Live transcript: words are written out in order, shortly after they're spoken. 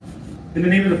In the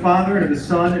name of the Father, and of the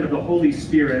Son, and of the Holy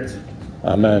Spirit.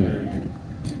 Amen.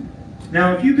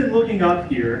 Now, if you've been looking up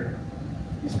here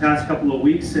these past couple of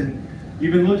weeks, and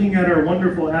you've been looking at our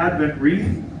wonderful Advent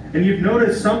wreath, and you've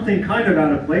noticed something kind of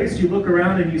out of place, you look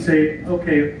around and you say,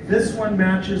 okay, this one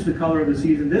matches the color of the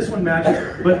season, this one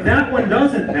matches, but that one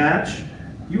doesn't match.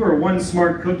 You are one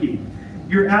smart cookie.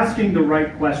 You're asking the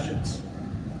right questions.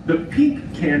 The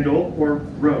pink candle, or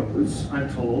rose,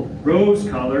 I'm told,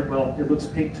 rose-colored, well, it looks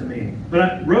pink to me,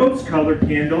 but rose-colored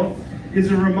candle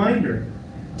is a reminder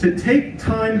to take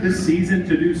time this season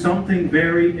to do something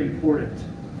very important.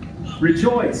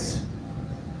 Rejoice.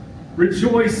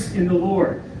 Rejoice in the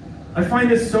Lord. I find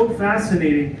this so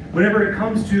fascinating whenever it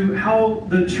comes to how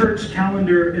the church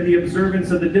calendar and the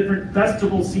observance of the different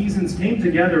festival seasons came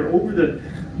together over the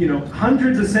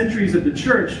hundreds of centuries of the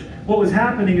church. What was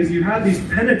happening is you had these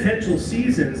penitential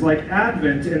seasons like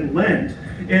Advent and Lent.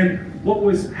 And what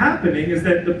was happening is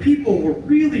that the people were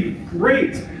really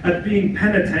great at being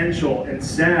penitential and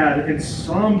sad and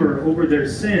somber over their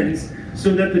sins,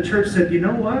 so that the church said, you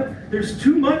know what? There's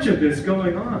too much of this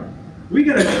going on. We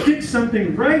got to stick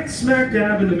something right smack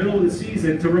dab in the middle of the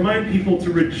season to remind people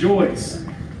to rejoice.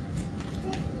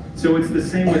 So it's the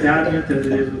same with Advent as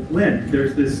it is with Lent.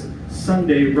 There's this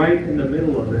Sunday right in the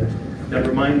middle of it that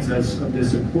reminds us of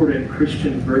this important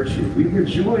Christian virtue. We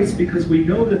rejoice because we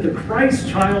know that the Christ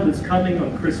child is coming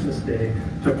on Christmas Day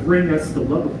to bring us the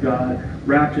love of God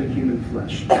wrapped in human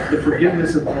flesh, the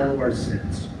forgiveness of all of our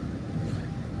sins.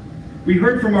 We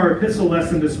heard from our epistle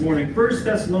lesson this morning, 1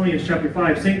 Thessalonians chapter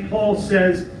 5, St. Paul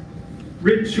says,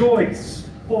 rejoice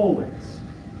always.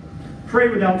 Pray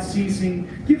without ceasing.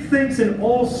 Give thanks in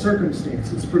all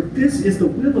circumstances, for this is the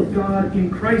will of God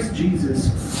in Christ Jesus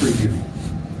for you.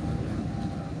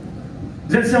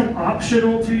 Does that sound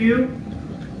optional to you?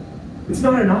 It's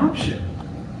not an option.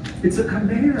 It's a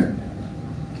command.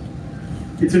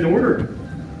 It's an order,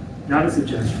 not a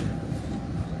suggestion.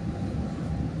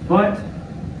 But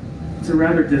it's a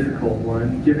rather difficult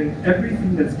one, given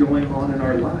everything that's going on in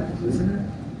our lives, isn't it?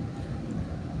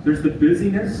 There's the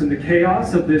busyness and the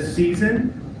chaos of this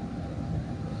season.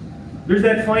 There's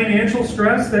that financial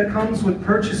stress that comes with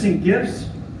purchasing gifts.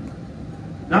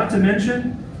 Not to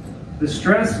mention the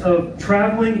stress of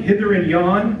traveling hither and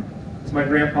yon, as my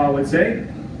grandpa would say.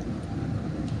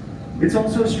 It's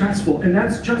also stressful, and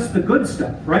that's just the good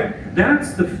stuff, right?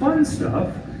 That's the fun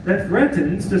stuff that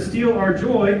threatens to steal our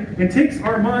joy and takes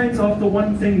our minds off the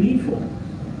one thing needful.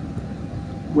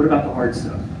 What about the hard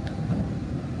stuff?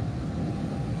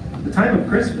 The time of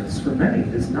Christmas, for many,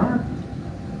 is not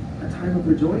a time of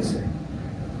rejoicing,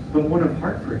 but one of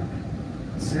heartbreak,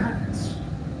 sadness.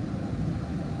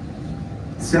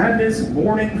 Sadness,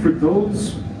 mourning for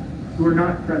those who are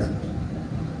not present.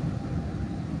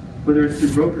 Whether it's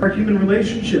through broken our human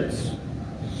relationships.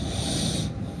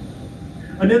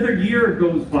 Another year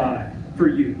goes by for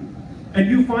you, and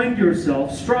you find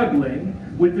yourself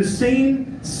struggling with the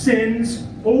same sins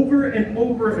over and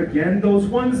over again, those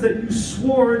ones that you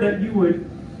swore that you would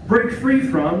break free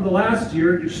from the last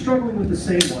year. You're struggling with the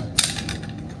same ones.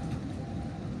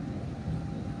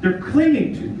 They're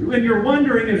clinging to you, and you're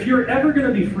wondering if you're ever going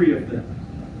to be free of them.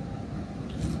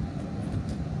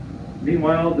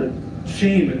 Meanwhile, the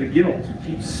shame and the guilt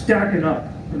keep stacking up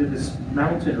into this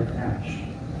mountain of ash.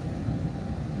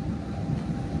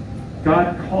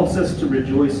 God calls us to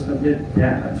rejoice amid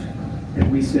that,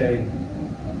 and we say,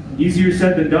 easier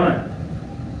said than done.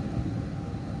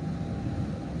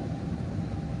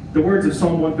 The words of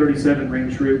Psalm 137 ring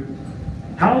true.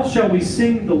 How shall we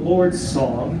sing the Lord's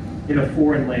song in a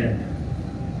foreign land?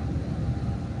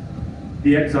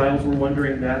 The exiles were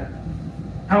wondering that.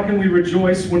 How can we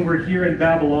rejoice when we're here in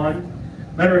Babylon?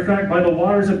 Matter of fact, by the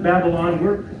waters of Babylon,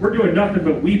 we're doing nothing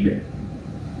but weeping.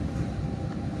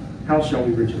 How shall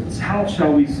we rejoice? How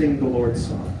shall we sing the Lord's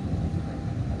song?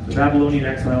 The Babylonian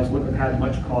exiles wouldn't have had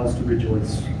much cause to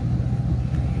rejoice.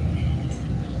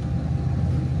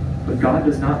 But God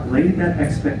does not lay that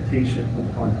expectation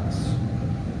upon us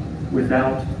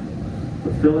without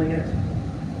fulfilling it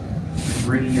and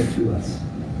bringing it to us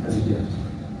as a gift.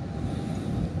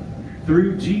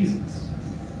 Through Jesus,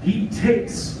 He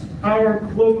takes our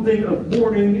clothing of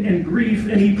mourning and grief,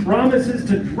 and He promises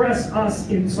to dress us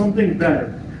in something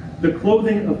better. The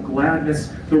clothing of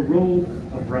gladness, the robe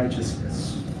of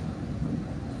righteousness.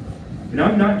 And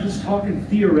I'm not just talking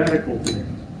theoretical today.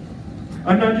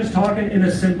 I'm not just talking in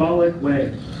a symbolic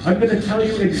way. I'm going to tell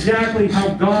you exactly how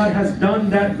God has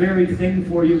done that very thing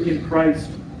for you in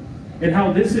Christ, and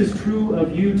how this is true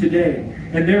of you today,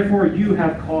 and therefore you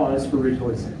have cause for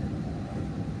rejoicing.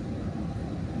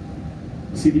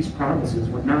 You see, these promises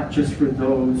were not just for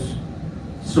those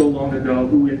so long ago,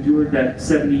 who endured that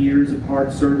 70 years of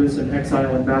hard service and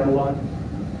exile in Babylon.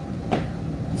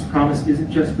 His promise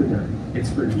isn't just for them, it's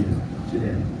for you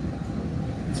today.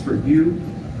 It's for you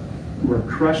who are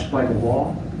crushed by the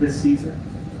law this season.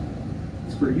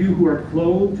 It's for you who are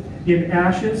clothed in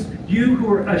ashes, you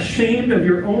who are ashamed of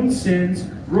your own sins,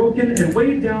 broken and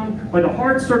weighed down by the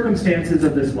hard circumstances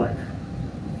of this life.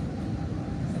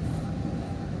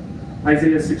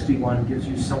 Isaiah 61 gives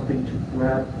you something to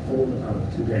grab hold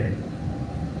of today.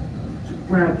 To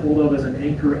grab hold of as an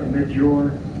anchor amid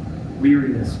your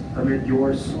weariness, amid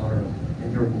your sorrow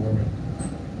and your mourning.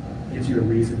 It gives you a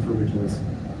reason for rejoicing.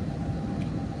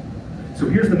 So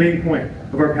here's the main point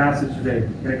of our passage today,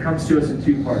 and it comes to us in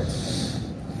two parts.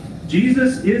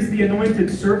 Jesus is the anointed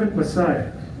servant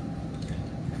Messiah,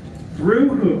 through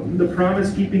whom the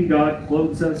promise-keeping God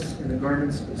clothes us in the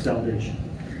garments of salvation.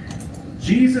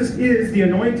 Jesus is the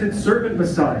anointed servant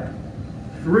Messiah,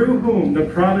 through whom the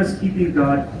promise-keeping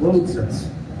God clothes us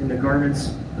in the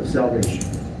garments of salvation.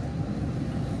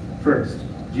 First,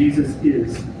 Jesus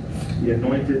is the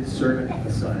anointed servant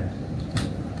Messiah.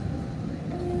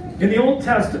 In the Old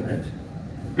Testament,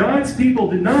 God's people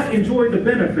did not enjoy the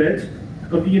benefit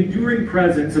of the enduring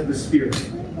presence of the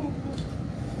Spirit.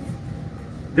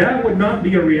 That would not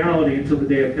be a reality until the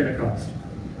day of Pentecost.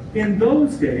 In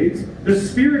those days, the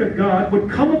Spirit of God would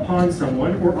come upon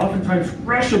someone, or oftentimes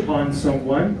rush upon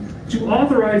someone, to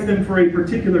authorize them for a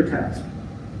particular task.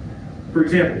 For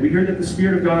example, we hear that the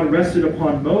Spirit of God rested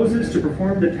upon Moses to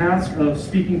perform the task of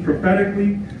speaking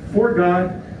prophetically for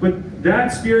God, but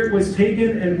that Spirit was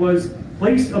taken and was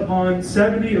placed upon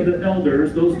 70 of the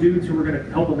elders, those dudes who were going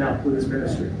to help him out with his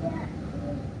ministry.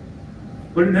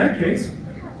 But in that case,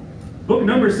 Book of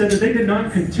Numbers said that they did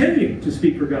not continue to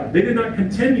speak for God. They did not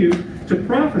continue to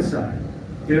prophesy.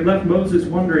 And it left Moses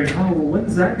wondering,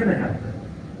 when's that going to happen?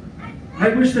 I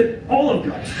wish that all of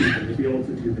God's people would be able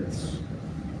to do this.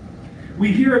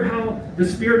 We hear of how the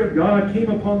Spirit of God came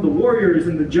upon the warriors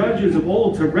and the judges of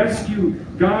old to rescue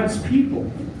God's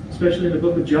people, especially in the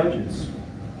book of Judges.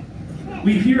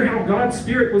 We hear how God's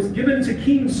Spirit was given to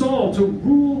King Saul to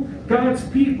rule God's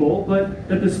people, but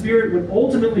that the Spirit would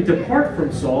ultimately depart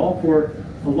from Saul for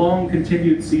a long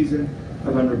continued season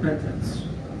of unrepentance.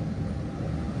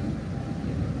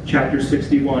 Chapter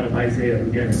 61 of Isaiah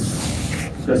begins,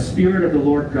 "The Spirit of the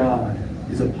Lord God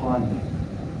is upon me,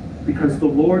 because the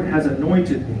Lord has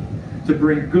anointed me to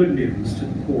bring good news to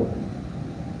the poor."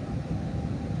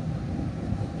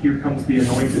 Here comes the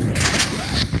anointed one.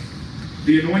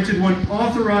 The anointed one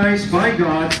authorized by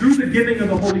God through the giving of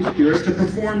the Holy Spirit to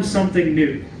perform something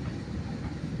new.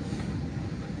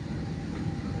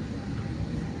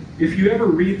 If you ever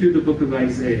read through the book of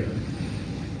Isaiah,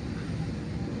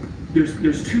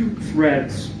 there's two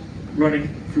threads running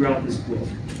throughout this book.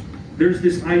 There's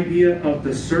this idea of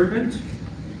the servant,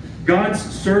 God's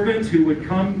servant who would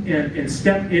come and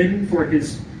step in for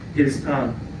his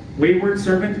wayward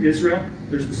servant, Israel.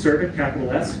 There's the servant, capital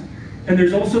S. And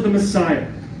there's also the Messiah,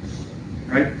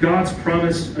 right? God's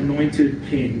promised anointed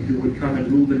king who would come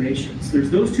and rule the nations.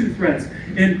 There's those two threads.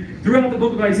 And throughout the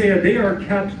book of Isaiah, they are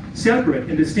kept separate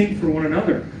and distinct from one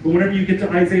another. But whenever you get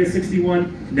to Isaiah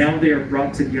 61, now they are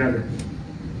brought together.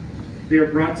 They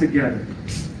are brought together.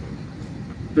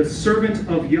 The servant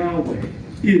of Yahweh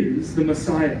is the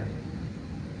Messiah.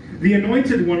 The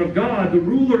anointed one of God, the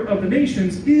ruler of the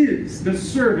nations, is the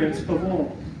servant of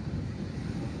all.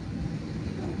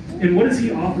 And what is he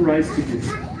authorized to do?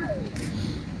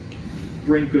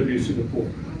 Bring good news to the poor.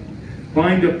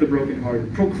 Bind up the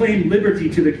brokenhearted. Proclaim liberty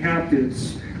to the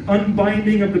captives.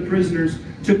 Unbinding of the prisoners.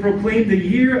 To proclaim the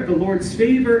year of the Lord's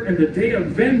favor and the day of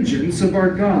vengeance of our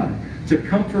God. To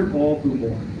comfort all who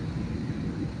mourn.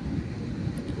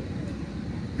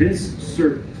 This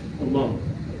servant alone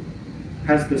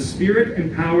has the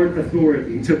Spirit-empowered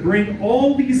authority to bring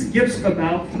all these gifts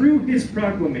about through his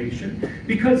proclamation,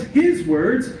 because his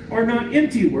words are not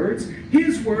empty words.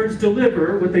 His words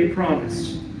deliver what they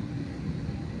promise.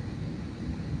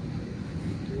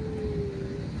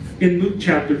 In Luke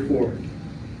chapter 4,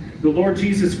 the Lord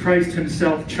Jesus Christ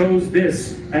himself chose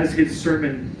this as his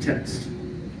sermon text.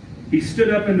 He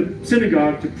stood up in the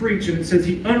synagogue to preach, and it says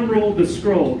he unrolled the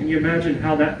scroll. Can you imagine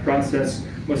how that process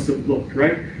must have looked,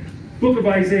 right? Book of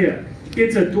Isaiah,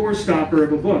 it's a doorstopper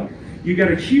of a book. You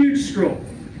got a huge scroll,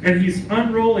 and he's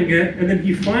unrolling it, and then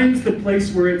he finds the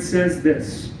place where it says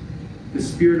this: "The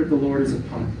Spirit of the Lord is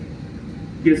upon me.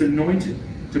 He has anointed me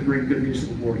to bring good news to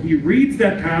the poor." He reads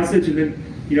that passage, and then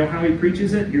you know how he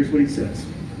preaches it? Here's what he says: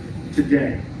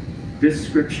 "Today, this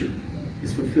scripture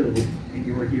is fulfilled in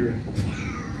your hearing."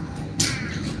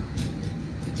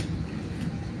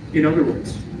 In other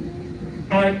words,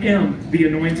 I am the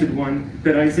anointed one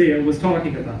that Isaiah was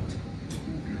talking about.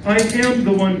 I am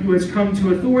the one who has come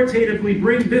to authoritatively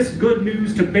bring this good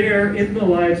news to bear in the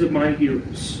lives of my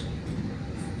hearers.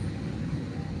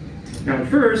 Now, at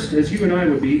first, as you and I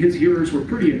would be, his hearers were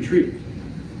pretty intrigued.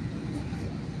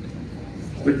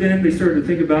 But then they started to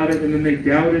think about it, and then they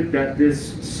doubted that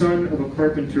this son of a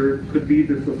carpenter could be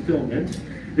the fulfillment.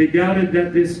 They doubted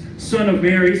that this son of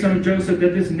Mary, son of Joseph,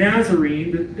 that this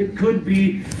Nazarene, that it could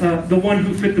be the one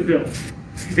who fit the bill.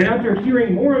 And after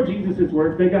hearing more of Jesus'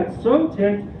 words, they got so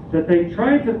ticked that they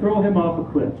tried to throw him off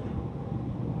a cliff.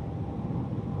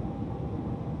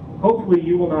 Hopefully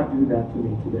you will not do that to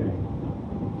me today.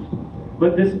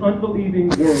 But this unbelieving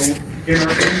world in our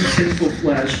own sinful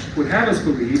flesh would have us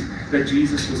believe that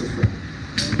Jesus was a friend.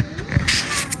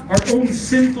 Our own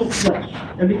sinful flesh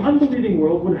and the unbelieving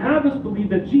world would have us believe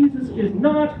that Jesus is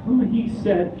not who he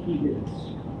said he is.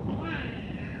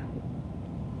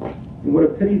 And what a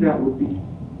pity that would be.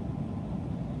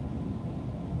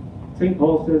 St.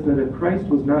 Paul says that if Christ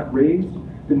was not raised,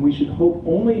 then we should hope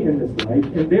only in this life,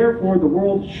 and therefore the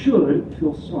world should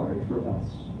feel sorry for us.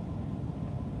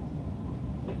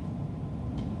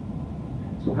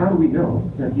 So how do we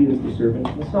know that he is the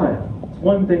servant Messiah? It's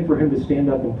one thing for him to stand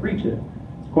up and preach it.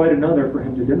 It's quite another for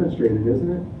him to demonstrate it,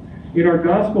 isn't it? In our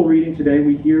gospel reading today,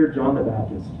 we hear John the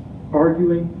Baptist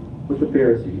arguing with the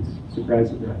Pharisees. Surprise,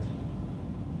 surprise.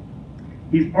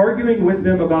 He's arguing with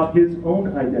them about his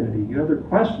own identity. You know, they're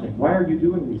questioning, why are you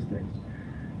doing these things?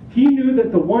 He knew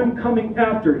that the one coming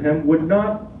after him would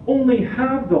not only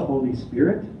have the Holy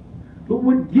Spirit, but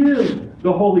would give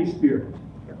the Holy Spirit.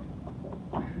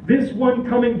 This one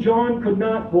coming John could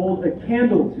not hold a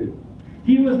candle to.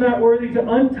 He was not worthy to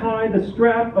untie the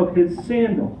strap of his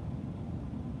sandal.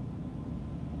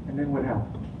 And then what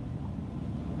happened?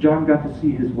 John got to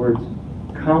see his words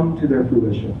come to their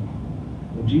fruition.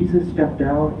 And Jesus stepped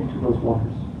down into those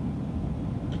waters.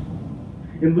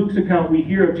 In Luke's account, we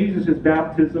hear of Jesus'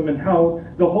 baptism and how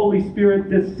the Holy Spirit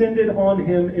descended on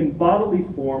him in bodily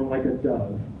form like a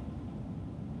dove.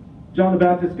 John the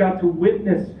Baptist got to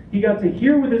witness, he got to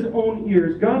hear with his own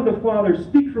ears, God the Father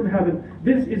speak from heaven,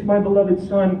 "This is my beloved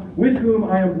Son, with whom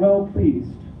I am well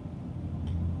pleased."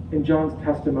 And John's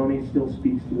testimony still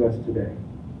speaks to us today,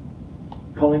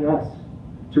 calling us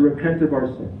to repent of our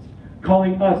sins,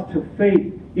 calling us to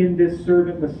faith in this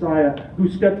servant Messiah who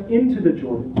stepped into the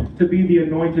Jordan to be the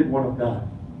anointed one of God.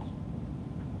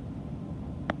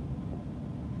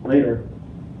 Later,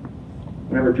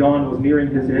 whenever John was nearing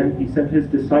his end, he sent his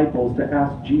disciples to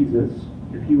ask Jesus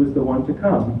if he was the one to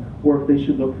come, or if they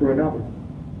should look for another.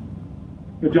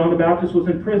 John the Baptist was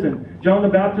in prison. John the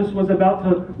Baptist was about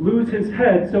to lose his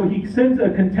head, so he sends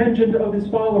a contingent of his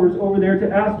followers over there to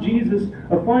ask Jesus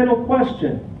a final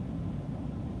question.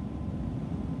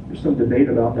 There's some debate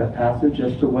about that passage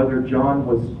as to whether John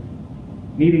was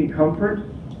needing comfort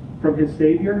from his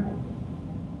Savior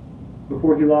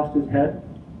before he lost his head,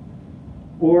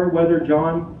 or whether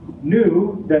John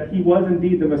knew that he was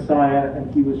indeed the Messiah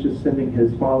and he was just sending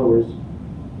his followers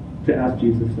to ask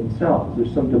Jesus himself.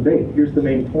 There's some debate. Here's the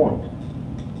main point.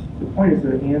 The point is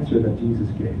the answer that Jesus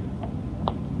gave.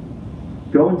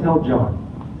 Go and tell John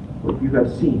what you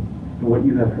have seen and what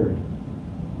you have heard.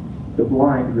 The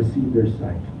blind receive their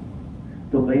sight.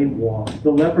 The lame walk.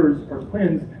 The lepers are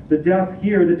cleansed. The deaf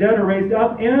hear. The dead are raised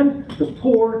up. And the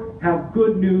poor have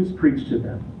good news preached to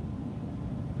them.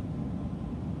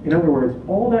 In other words,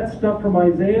 all that stuff from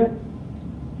Isaiah,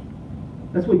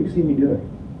 that's what you've seen me doing.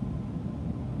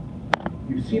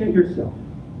 You've seen it yourself.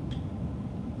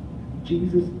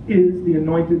 Jesus is the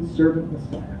anointed servant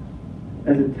Messiah,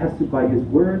 as attested by his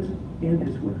words and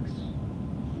his works.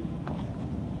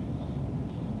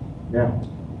 Now,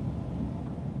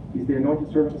 he's the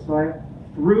anointed servant Messiah,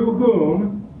 through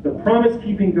whom the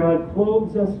promise-keeping God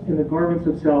clothes us in the garments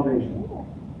of salvation.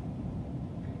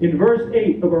 In verse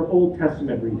 8 of our Old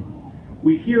Testament reading,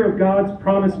 we hear of God's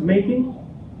promise-making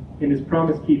and his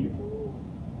promise-keeping.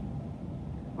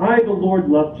 I, the Lord,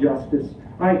 love justice.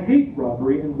 I hate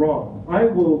robbery and wrong. I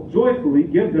will joyfully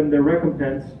give them their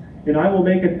recompense, and I will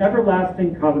make an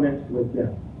everlasting covenant with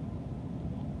them.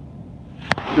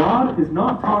 God is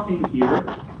not talking here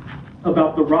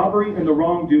about the robbery and the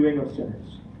wrongdoing of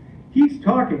sinners. He's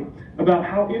talking about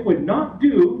how it would not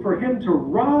do for him to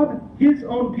rob his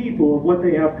own people of what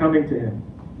they have coming to him,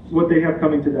 what they have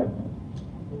coming to them.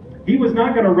 He was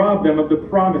not going to rob them of the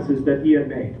promises that he had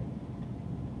made.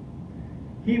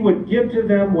 He would give to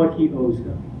them what he owes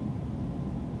them.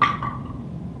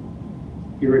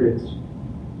 Here it is.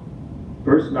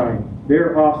 Verse 9,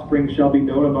 their offspring shall be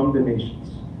known among the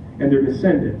nations, and their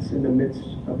descendants in the midst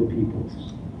of the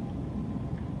peoples.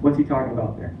 What's he talking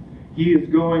about there? He is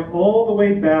going all the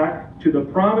way back to the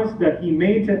promise that he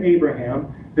made to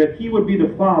Abraham that he would be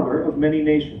the father of many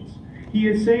nations. He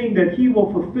is saying that he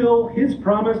will fulfill his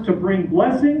promise to bring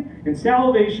blessing and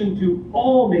salvation to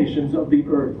all nations of the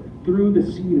earth through the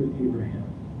seed of Abraham.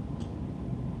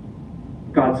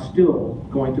 God's still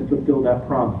going to fulfill that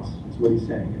promise, is what he's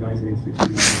saying in Isaiah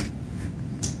 61.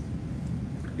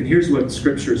 And here's what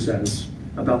Scripture says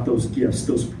about those gifts,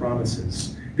 those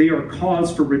promises. They are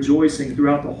cause for rejoicing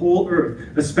throughout the whole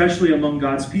earth, especially among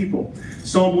God's people.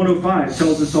 Psalm 105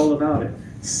 tells us all about it.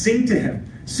 Sing to him.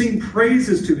 Sing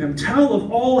praises to him. Tell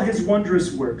of all his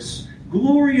wondrous works.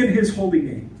 Glory in his holy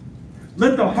name.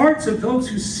 Let the hearts of those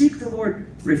who seek the Lord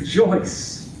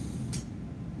rejoice.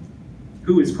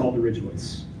 Who is called to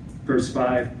rejoice? Verse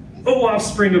 5. O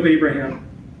offspring of Abraham,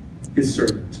 his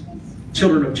servant.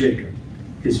 Children of Jacob,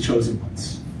 his chosen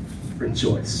ones.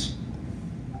 Rejoice.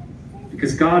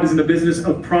 Because God is in the business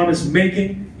of promise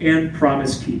making and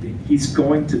promise keeping. He's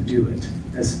going to do it.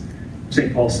 As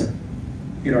St. Paul said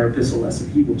in our epistle lesson,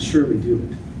 he will surely do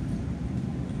it.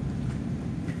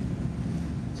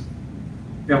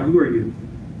 Now, who are you?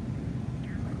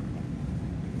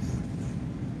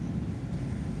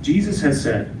 Jesus has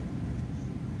said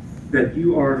that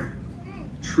you are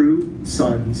true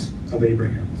sons of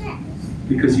Abraham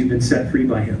because you've been set free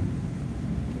by him.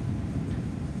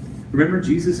 Remember,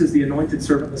 Jesus is the anointed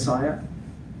servant Messiah.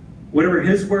 Whatever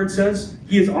his word says,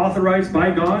 he is authorized by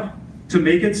God to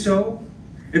make it so.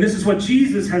 And this is what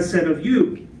Jesus has said of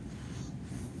you.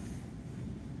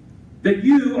 That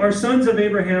you are sons of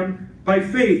Abraham by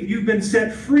faith. You've been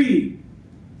set free.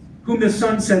 Whom the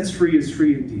Son sets free is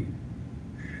free indeed.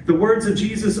 The words of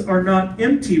Jesus are not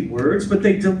empty words, but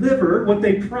they deliver what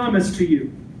they promise to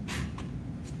you.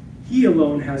 He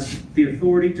alone has the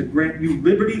authority to grant you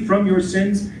liberty from your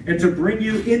sins and to bring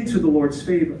you into the Lord's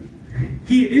favor.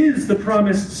 He is the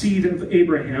promised seed of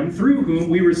Abraham, through whom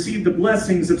we receive the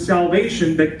blessings of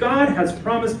salvation that God has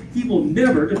promised he will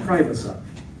never deprive us of.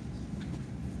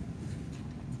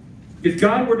 If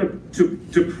God were to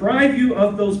deprive you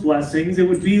of those blessings, it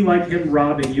would be like him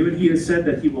robbing you, and he has said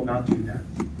that he will not do that.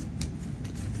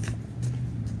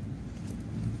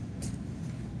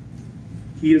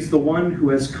 He is the one who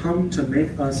has come to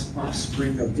make us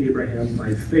offspring of Abraham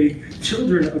by faith,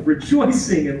 children of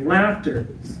rejoicing and laughter.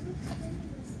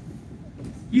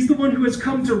 He's the one who has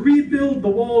come to rebuild the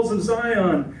walls of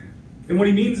Zion. And what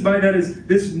he means by that is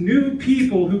this new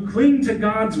people who cling to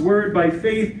God's word by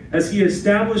faith as he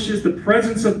establishes the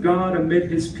presence of God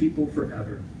amid his people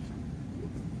forever.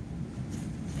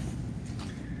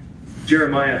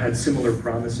 Jeremiah had similar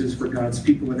promises for God's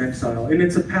people in exile. And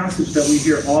it's a passage that we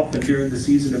hear often during the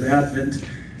season of Advent.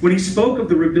 When he spoke of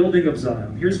the rebuilding of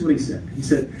Zion, here's what he said. He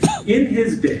said, in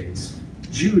his days,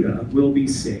 Judah will be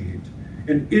saved,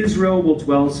 and Israel will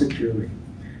dwell securely.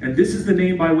 And this is the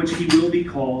name by which he will be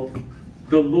called.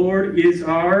 The Lord is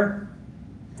our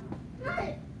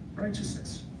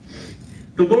righteousness.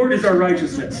 The Lord is our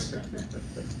righteousness.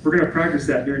 We're going to practice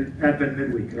that during Advent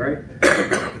midweek, all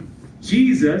right?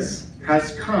 Jesus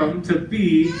has come to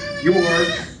be your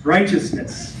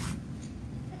righteousness.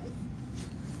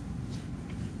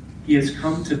 He has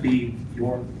come to be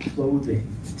your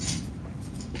clothing.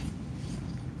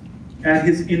 At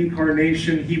his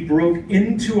incarnation, he broke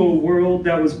into a world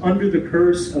that was under the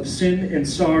curse of sin and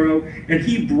sorrow, and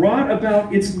he brought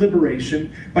about its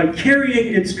liberation by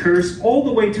carrying its curse all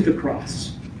the way to the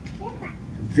cross.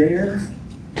 There,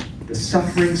 the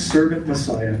suffering servant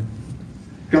Messiah,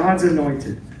 God's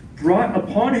anointed, brought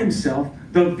upon himself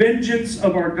the vengeance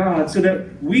of our God, so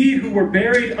that we who were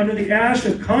buried under the ash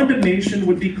of condemnation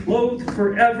would be clothed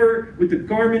forever with the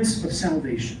garments of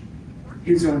salvation,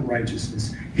 his own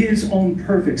righteousness, his own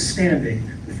perfect standing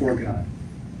before God.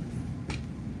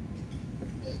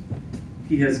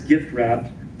 He has gift wrapped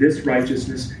this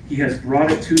righteousness. He has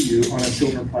brought it to you on a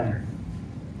silver platter.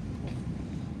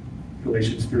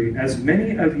 Galatians 3, as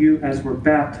many of you as were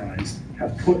baptized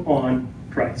have put on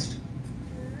Christ.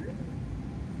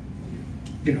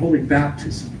 In holy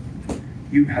baptism,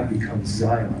 you have become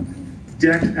Zion,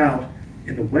 decked out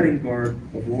in the wedding garb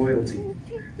of royalty,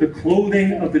 the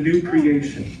clothing of the new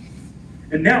creation.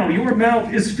 And now your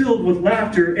mouth is filled with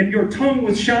laughter and your tongue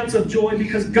with shouts of joy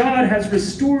because God has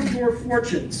restored your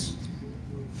fortunes.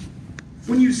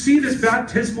 When you see this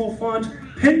baptismal font,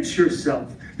 pinch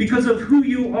yourself because of who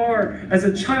you are as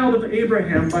a child of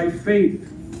Abraham by faith.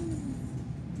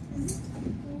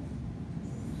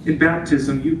 In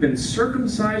baptism, you've been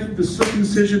circumcised with the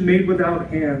circumcision made without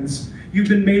hands. You've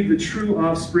been made the true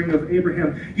offspring of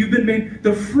Abraham. You've been made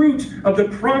the fruit of the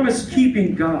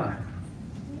promise-keeping God.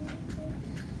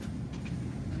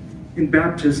 In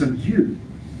baptism, you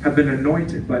have been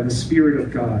anointed by the Spirit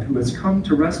of God, who has come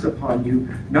to rest upon you,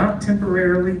 not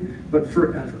temporarily, but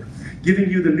forever, giving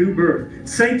you the new birth,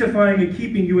 sanctifying and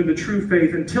keeping you in the true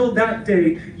faith. Until that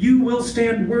day, you will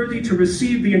stand worthy to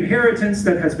receive the inheritance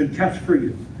that has been kept for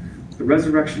you, the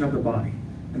resurrection of the body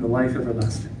and the life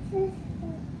everlasting.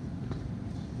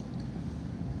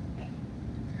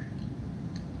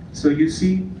 So you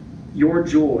see, your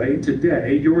joy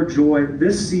today, your joy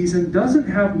this season, doesn't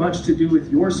have much to do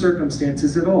with your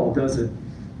circumstances at all, does it?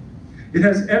 It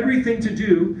has everything to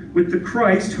do with the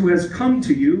Christ who has come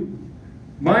to you,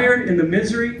 mired in the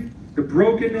misery, the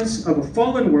brokenness of a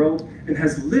fallen world, and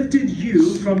has lifted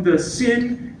you from the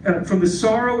sin, from the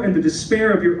sorrow and the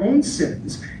despair of your own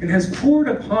sins, and has poured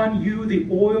upon you the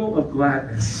oil of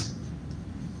gladness.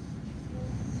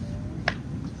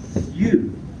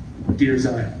 You, dear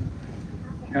Zion,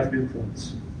 have new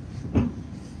clothes.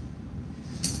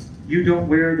 You don't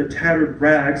wear the tattered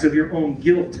rags of your own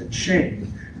guilt and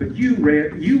shame, but you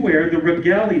wear the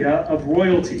regalia of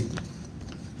royalty.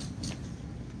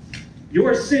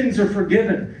 Your sins are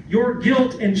forgiven. Your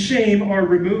guilt and shame are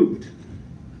removed.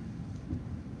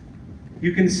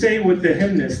 You can say with the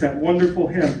hymnist, that wonderful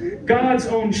hymn, God's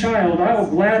own child, I will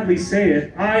gladly say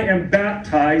it, I am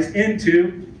baptized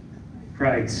into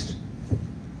Christ.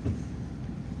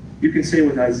 You can say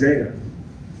with Isaiah,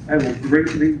 I will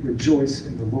greatly rejoice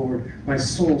in the Lord. My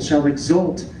soul shall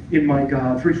exult in my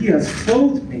God, for he has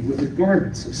clothed me with the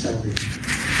garments of salvation.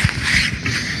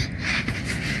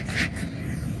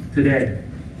 Today,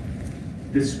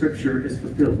 this scripture is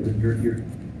fulfilled in your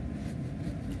hearing.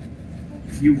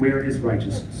 You wear his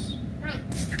righteousness.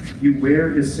 You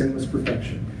wear his sinless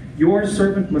perfection. Your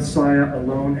servant Messiah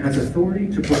alone has authority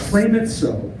to proclaim it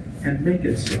so and make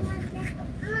it so.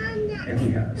 And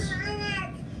he has.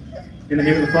 In the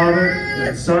name of the Father, and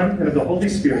of the Son, and of the Holy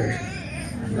Spirit.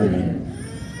 Amen.